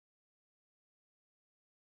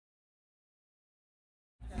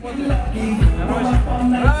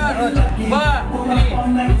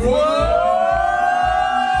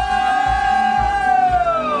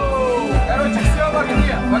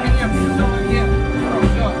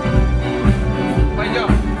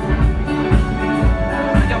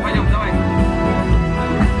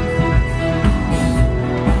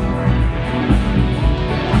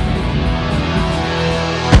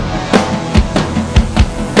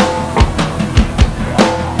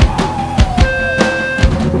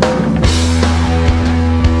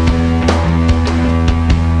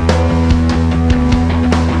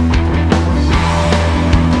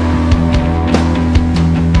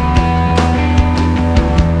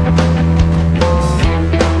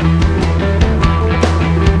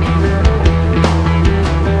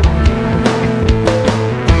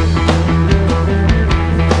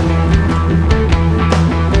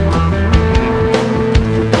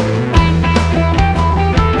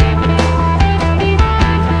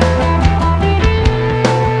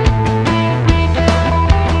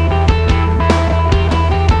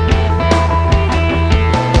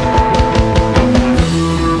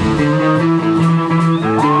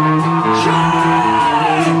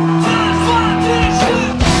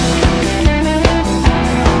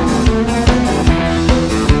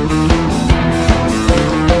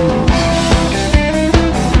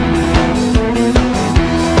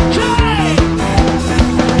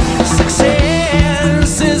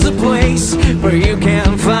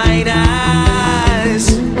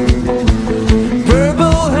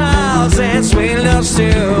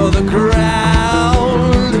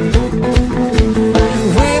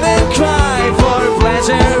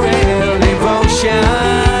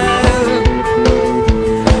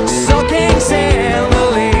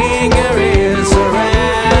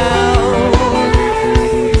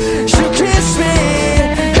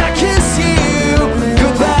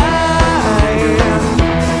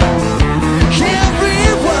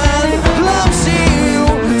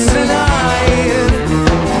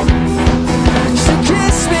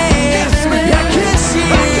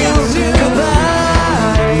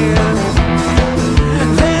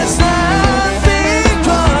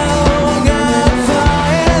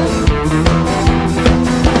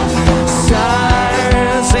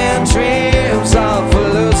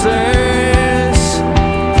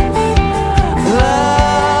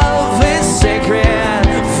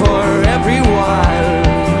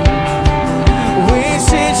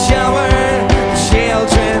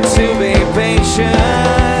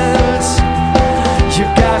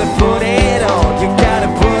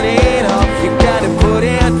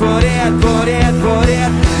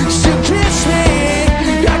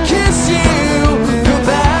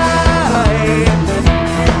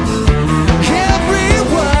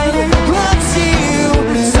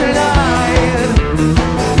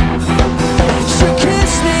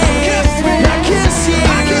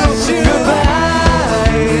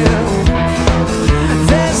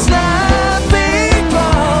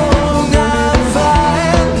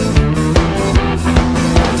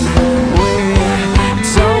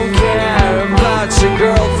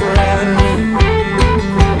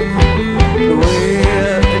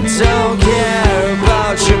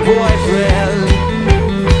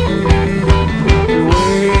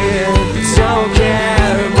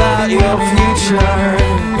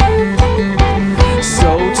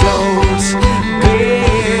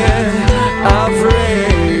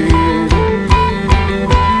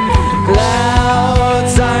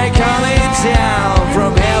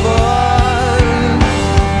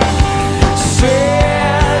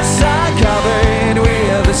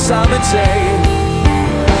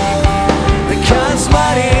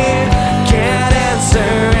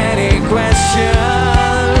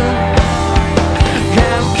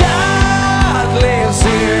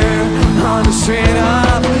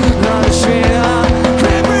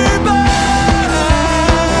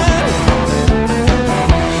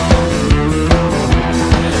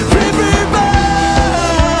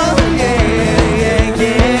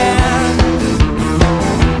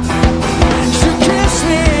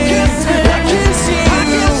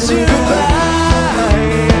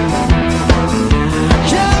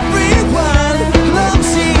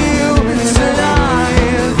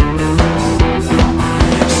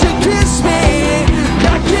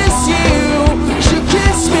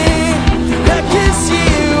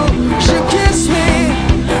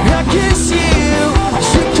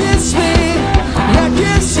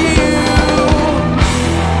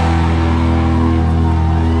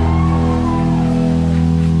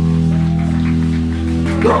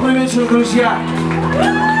Добрый вечер, друзья!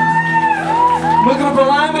 Мы группа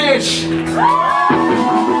Limebridge.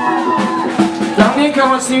 Давненько давненько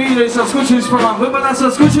вас не видели, соскучились по вам. Вы по нас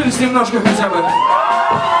соскучились немножко хотя бы?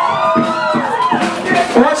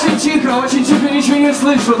 Очень тихо, ничего не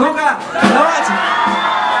слышу. Ну-ка, давайте.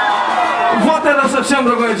 Вот это совсем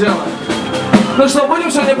другое дело. Ну что, будем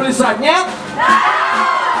сегодня плясать, нет?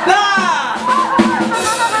 Да!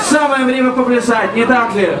 Самое время поплясать, не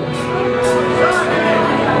так ли?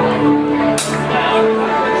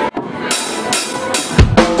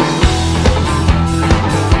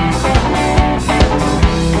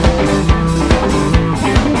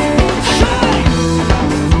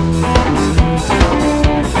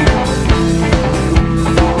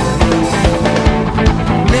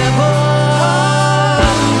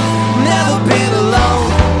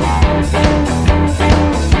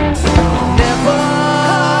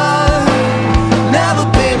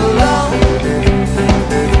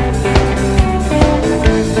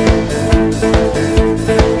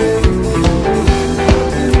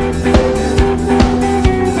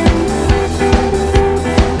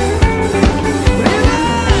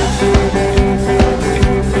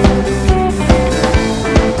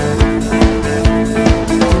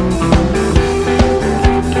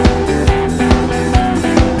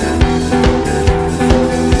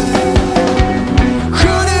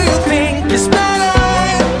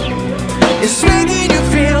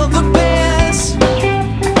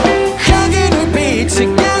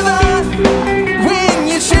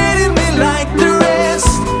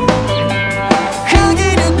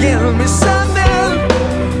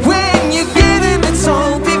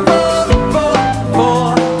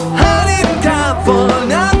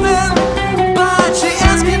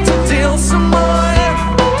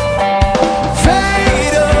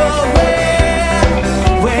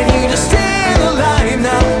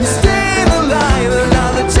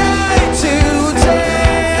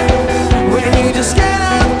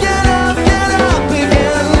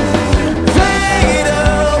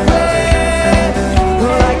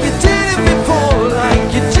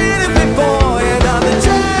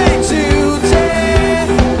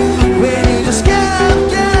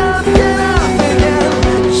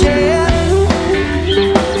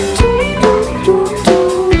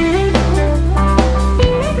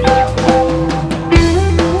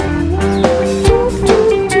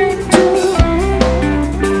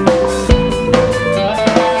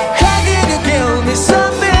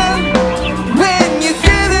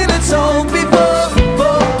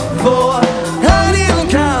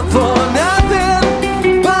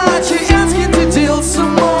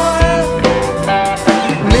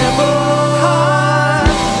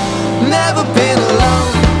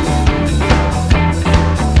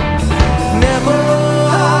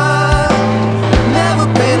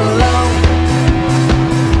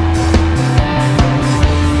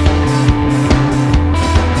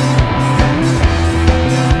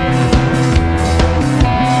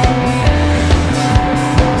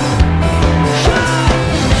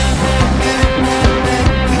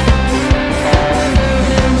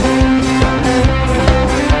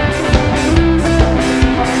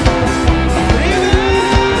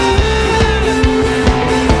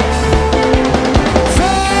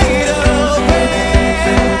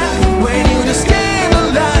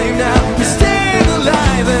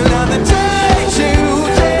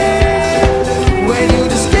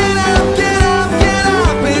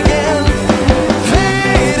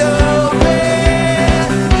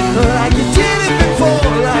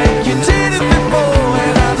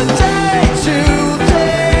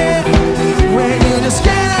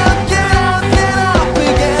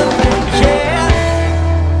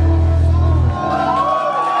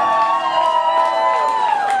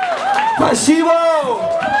 Спасибо!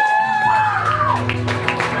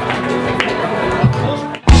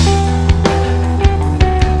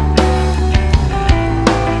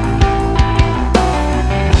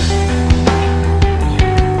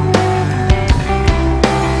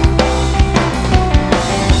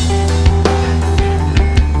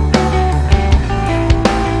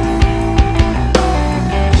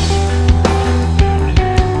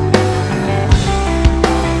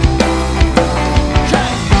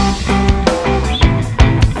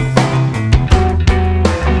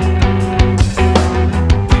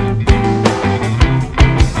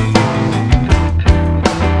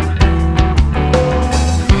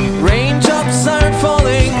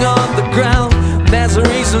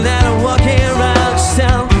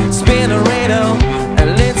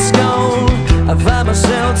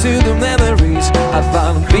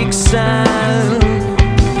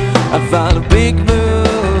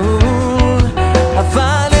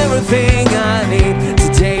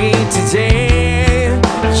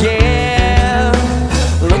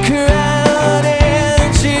 Look around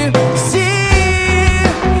and you see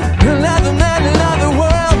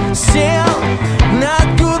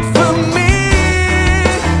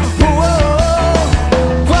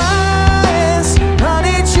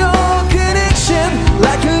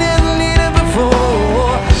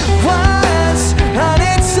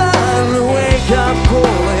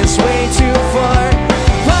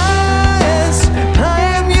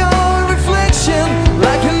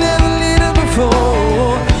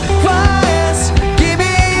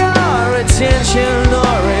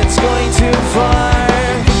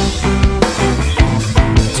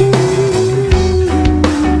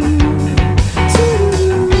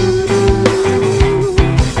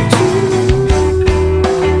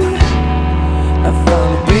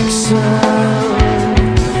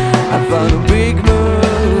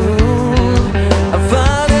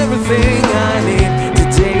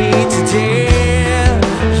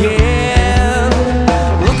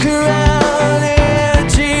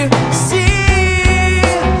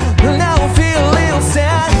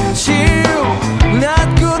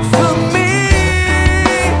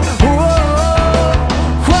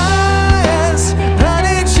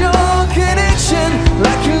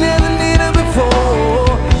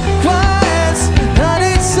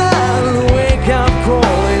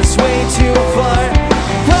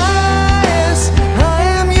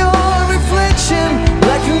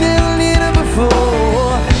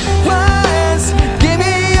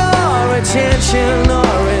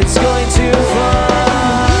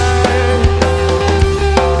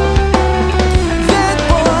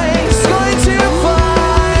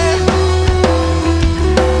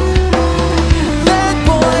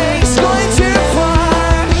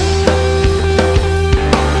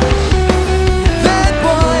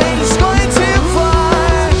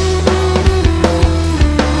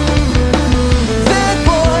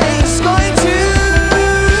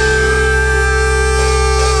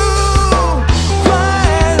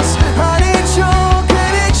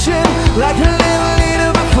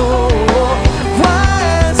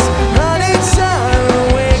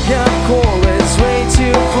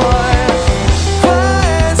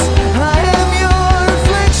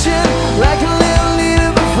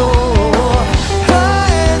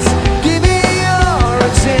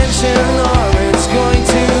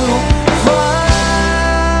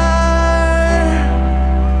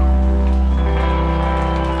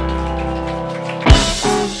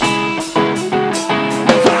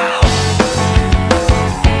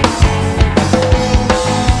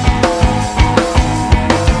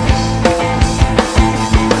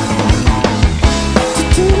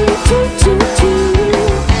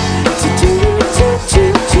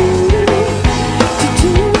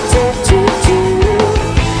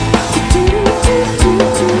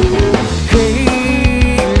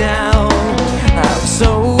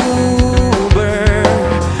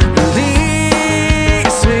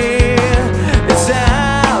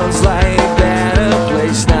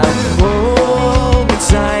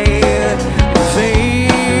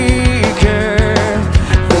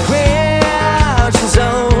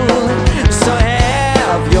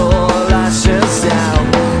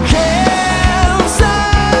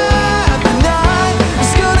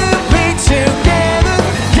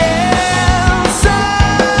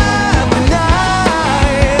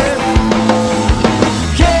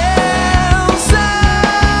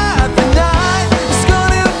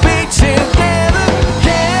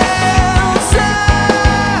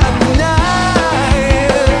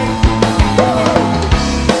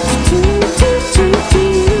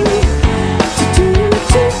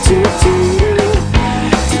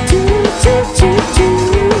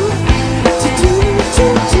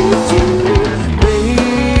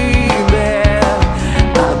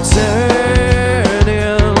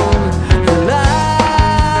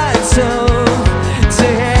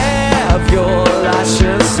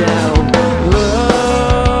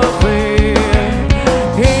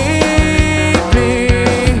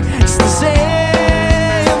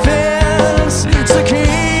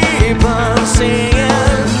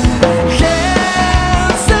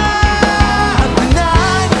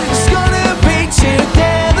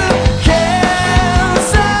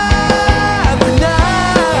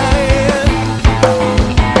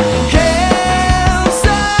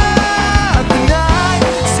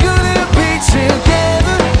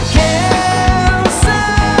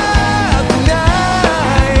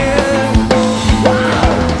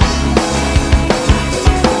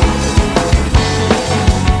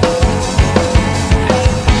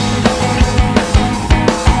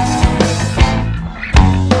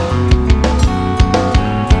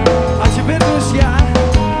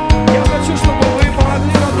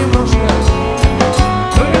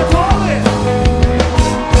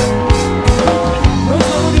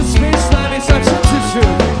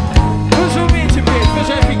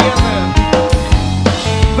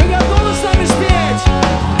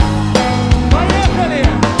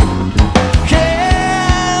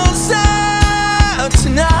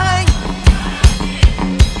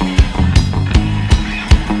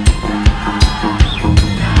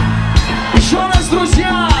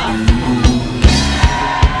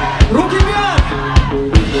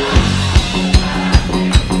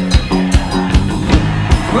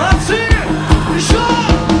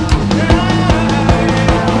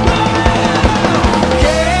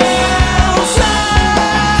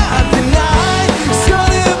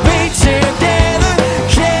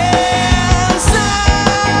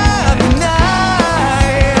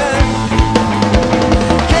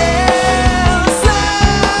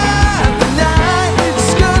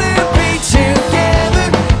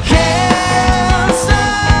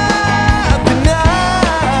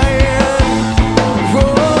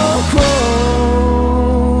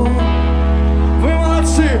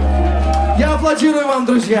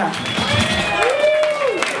друзья.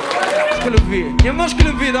 Немножко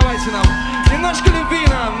любви давайте нам. Немножко любви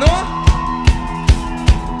нам, но...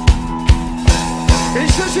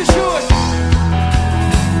 Еще чуть-чуть.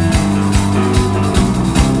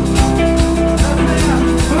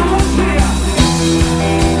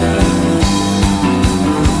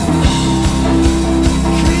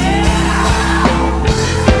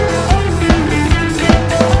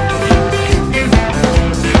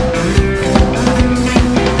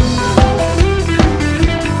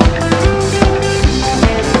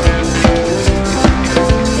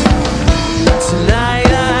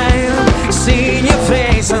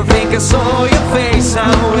 I saw your face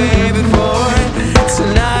way before.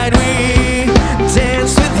 Tonight we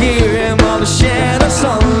dance with you and all the shadows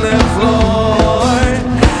on the floor.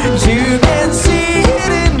 You can see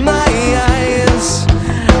it in my eyes.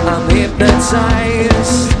 I'm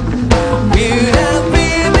hypnotized. You'd have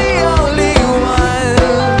been the only one,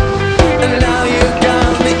 and now you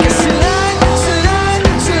got me. 'Cause tonight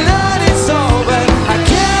it's over. I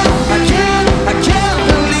can't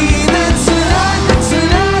believe that tonight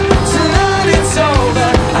it's over.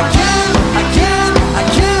 I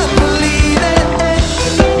can't believe it.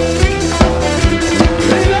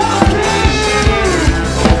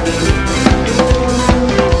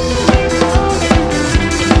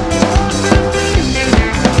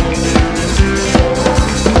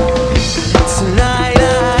 Tonight I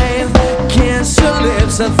kissed your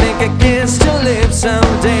lips. I think I kissed your lips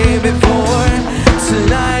someday before.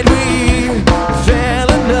 Tonight we fell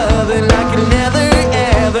in love like I never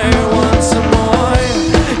ever want some more.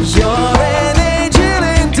 You're an angel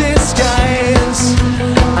in disguise.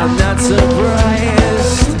 I'm not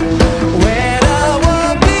surprised when I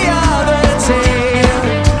walk the other day.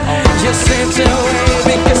 You slipped away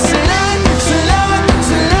because tonight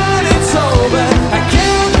it's over. I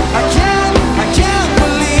can't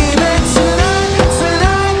believe it. Tonight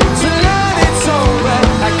it's over.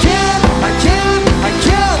 I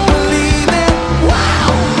can't believe it. Wow.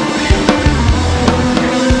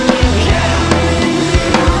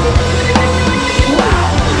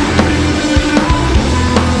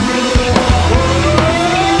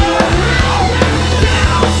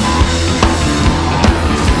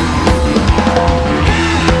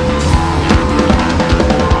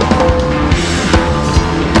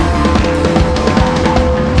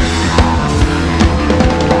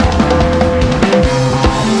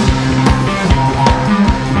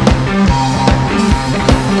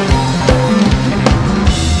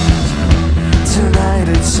 Tonight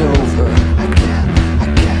it's over. I can't.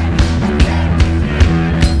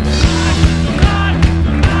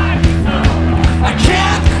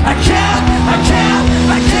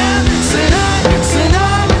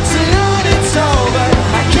 Tonight it's over.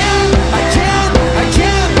 I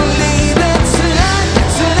can't believe it. Tonight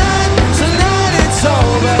it's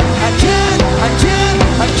over. I can't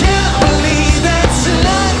believe it.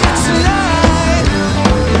 Tonight.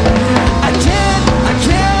 I can't.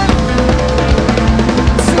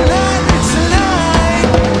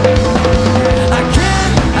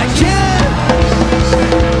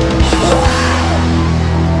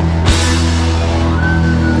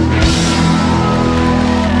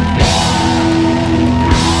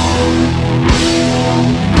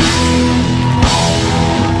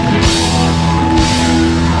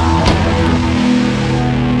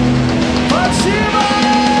 Спасибо!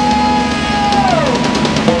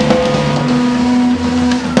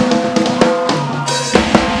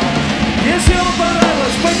 Если вам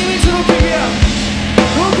понравилось, поднимите руки вверх!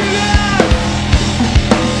 Руки вверх!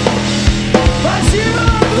 Спасибо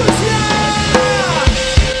вам, друзья!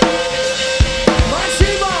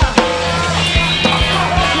 Спасибо!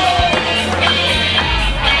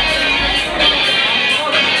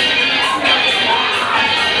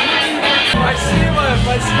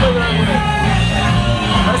 Спасибо, дорогой!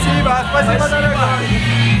 Спасибо, дорогой!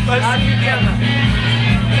 Офигенно!